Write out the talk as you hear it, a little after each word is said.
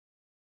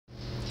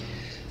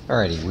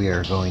Alrighty, we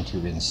are going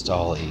to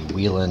install a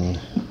whelen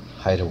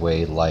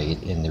hideaway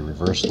light in the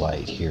reverse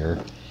light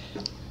here,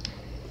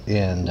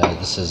 and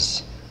this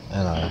is in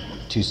a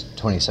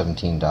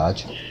 2017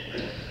 Dodge.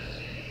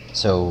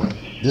 So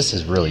this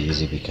is really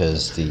easy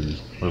because the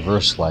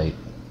reverse light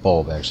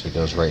bulb actually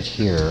goes right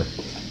here,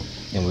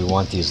 and we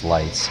want these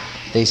lights.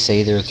 They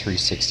say they're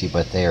 360,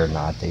 but they are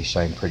not. They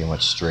shine pretty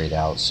much straight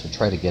out, so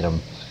try to get them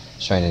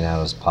shining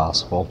out as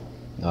possible,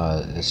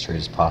 as straight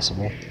as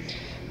possible.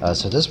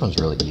 So this one's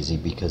really easy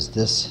because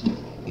this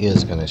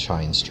is going to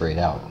shine straight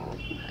out.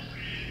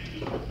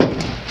 So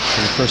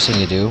the first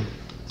thing you do,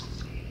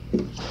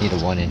 you need a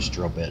 1-inch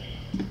drill bit.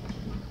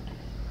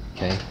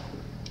 Okay,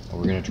 and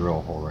we're going to drill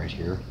a hole right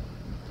here.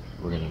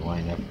 We're going to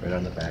line up right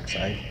on the back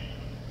side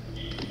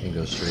and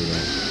go straight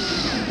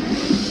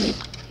in.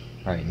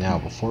 Alright, now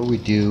before we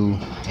do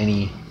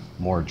any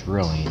more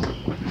drilling,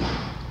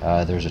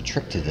 there's a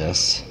trick to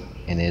this,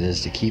 and it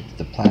is to keep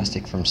the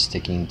plastic from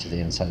sticking to the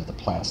inside of the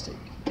plastic.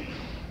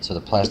 So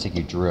the plastic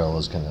you drill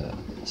is going to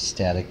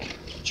static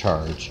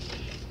charge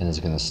and is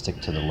going to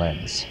stick to the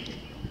lens.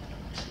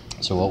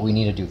 So what we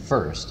need to do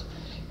first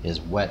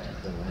is wet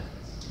the lens.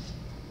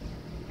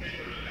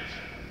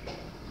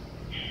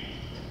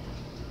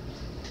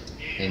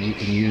 And you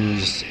can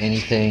use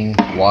anything,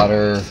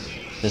 water,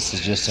 this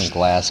is just some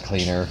glass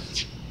cleaner.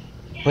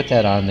 Put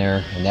that on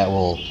there and that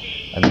will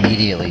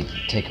immediately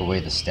take away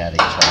the static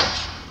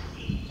charge.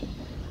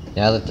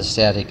 Now that the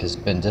static has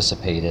been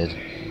dissipated,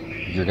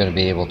 you're going to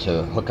be able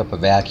to hook up a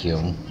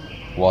vacuum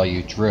while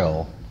you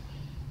drill,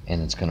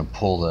 and it's going to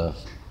pull the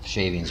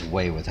shavings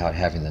away without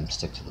having them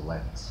stick to the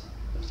lens.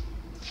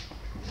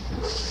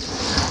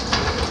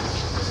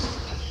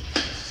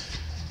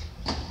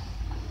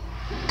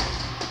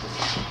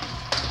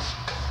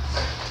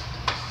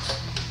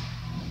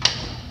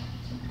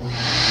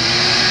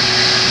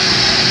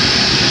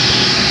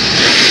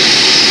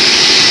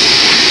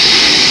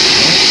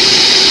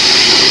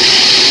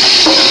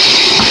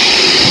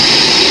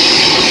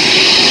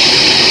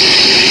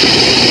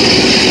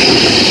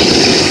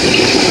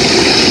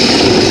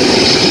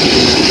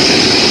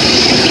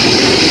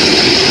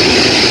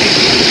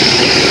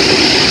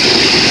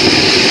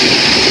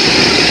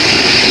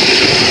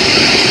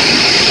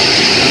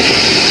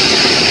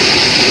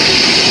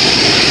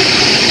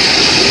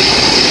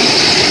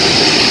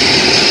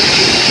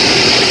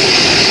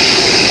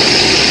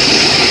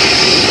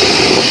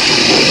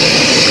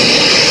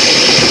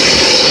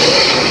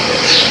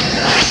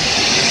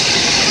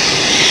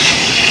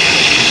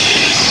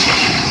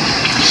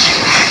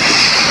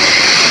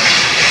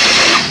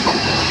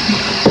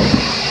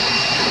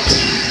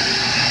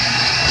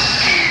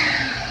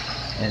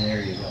 And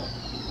there you go.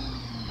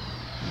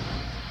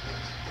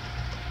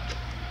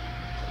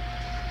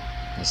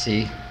 You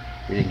see,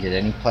 we didn't get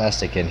any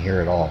plastic in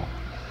here at all.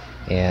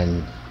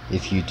 And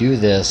if you do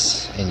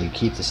this and you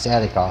keep the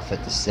static off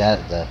it,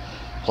 the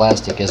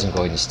plastic isn't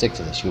going to stick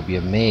to this. You'll be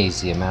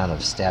amazed the amount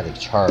of static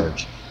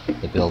charge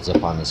that builds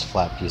up on this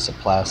flat piece of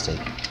plastic,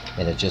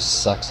 and it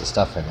just sucks the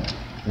stuff in there.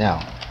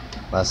 Now,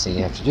 last thing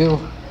you have to do,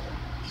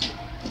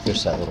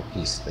 fish that little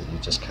piece that you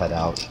just cut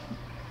out.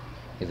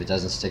 If it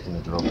doesn't stick in the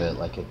drill bit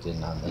like it did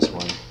on this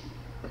one,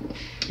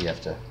 you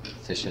have to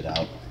fish it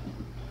out.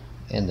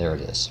 And there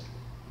it is.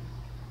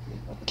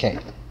 Okay,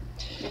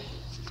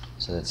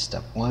 so that's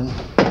step one.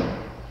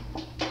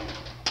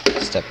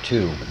 Step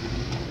two,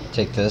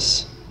 take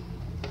this,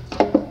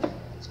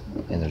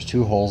 and there's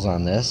 2 holes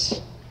on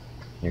this.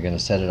 You're going to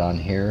set it on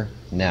here.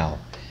 Now,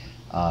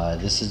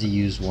 this is a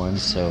used one,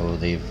 so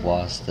they've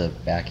lost the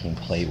backing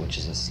plate, which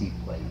is a seat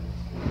plate.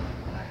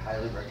 And I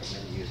highly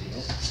recommend using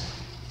it.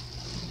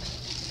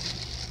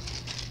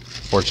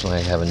 Fortunately,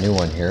 I have a new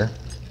one here.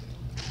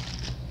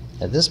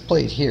 Now, this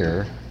plate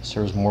here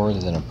serves more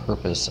than a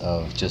purpose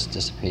of just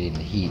dissipating the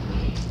heat.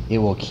 It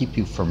will keep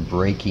you from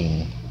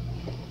breaking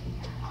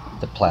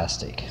the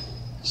plastic.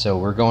 So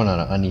we're going on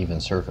an uneven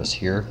surface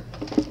here,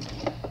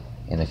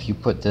 and if you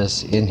put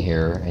this in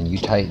here and you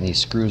tighten these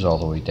screws all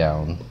the way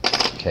down,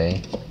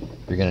 okay,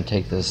 you're going to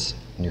take this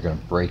and you're going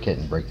to break it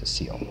and break the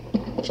seal.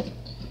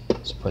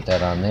 So put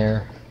that on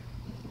there,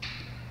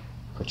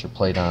 put your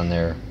plate on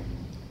there,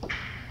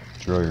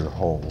 drill your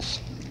holes,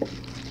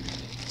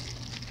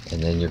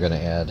 and then you're going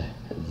to add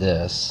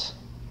this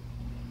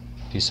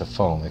piece of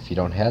foam. If you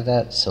don't have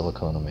that,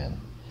 silicone them in.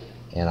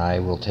 And I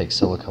will take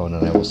silicone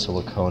and I will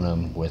silicone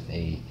them with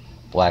a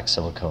black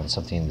silicone,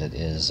 something that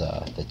is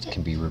that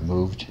can be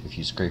removed if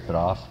you scrape it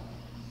off.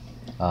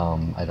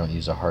 I don't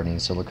use a hardening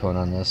silicone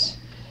on this.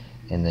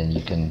 And then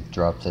you can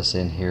drop this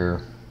in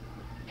here,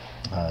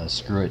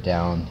 screw it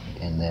down,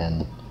 and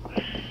then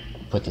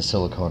put the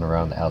silicone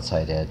around the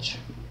outside edge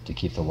to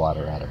keep the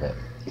water out of it.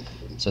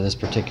 So this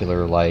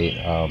particular light,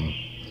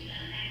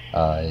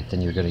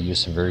 then you're going to use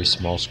some very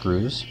small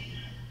screws,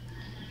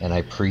 and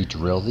I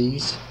pre-drill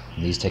these.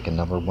 And these take a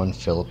number 1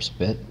 Phillips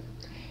bit,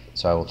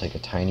 so I will take a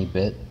tiny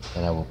bit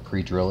and I will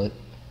pre-drill it,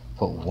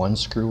 put 1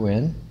 screw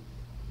in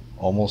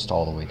almost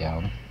all the way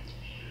down,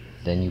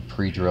 then you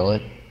pre-drill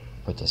it,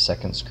 put the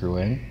second screw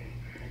in,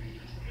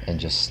 and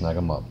just snug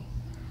them up.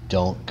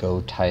 don't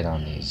go tight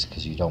on these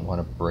because you don't want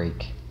to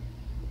break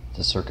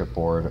the circuit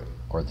board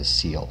or the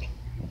seal.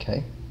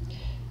 Okay,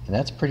 and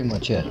that's pretty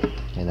much it,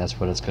 and that's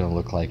what it's going to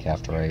look like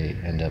after I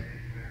end up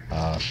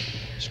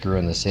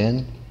screwing this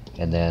in.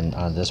 And then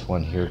on this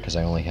one here, because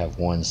I only have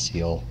one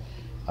seal,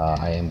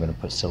 I am going to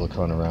put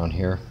silicone around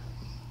here,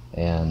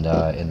 and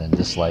then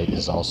this light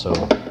is also,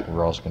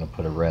 we're also going to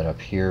put a red up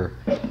here,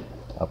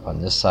 up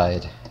on this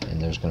side,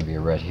 and there's going to be a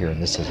red here,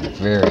 and this is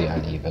very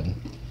uneven,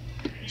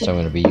 so I'm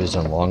going to be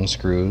using long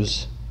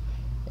screws,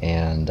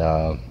 and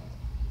I'm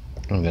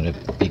going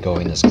to be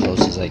going as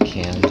close as I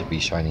can to be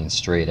shining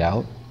straight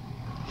out.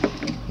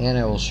 And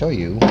I will show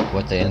you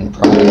what the end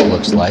product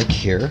looks like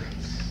here.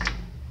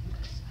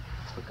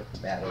 Hook up the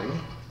battery.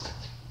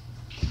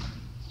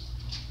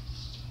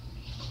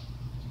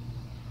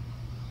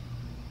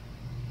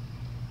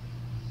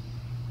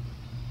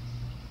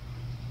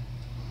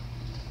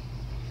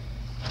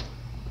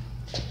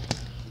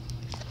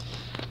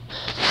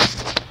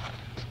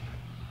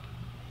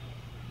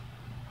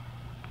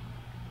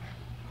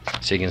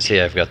 So you can see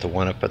I've got the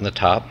one up on the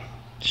top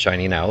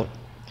shining out,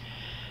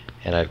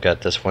 and I've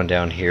got this one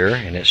down here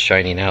and it's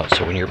shining out,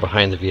 so when you're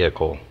behind the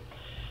vehicle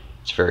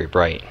it's very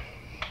bright.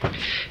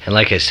 And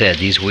like I said,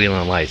 these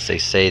whelen lights, they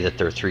say that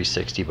they're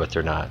 360, but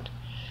they're not.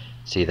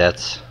 See,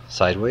 that's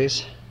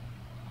sideways,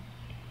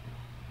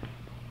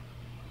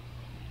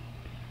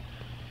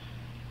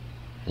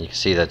 and you can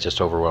see that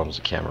just overwhelms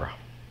the camera.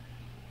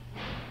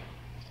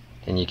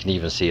 And you can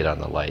even see it on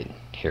the light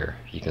here.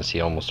 You can see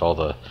almost all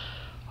the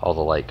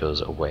light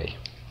goes away.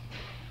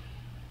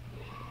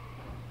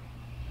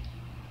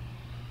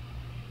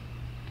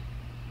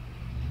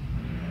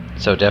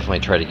 So definitely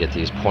try to get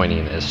these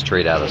pointing as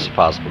straight out as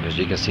possible, because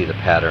you can see the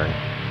pattern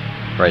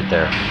right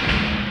there.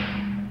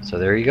 So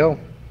there you go.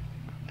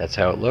 That's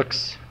how it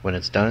looks when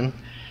it's done,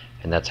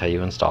 and that's how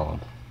you install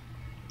them.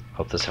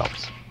 Hope this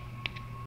helps.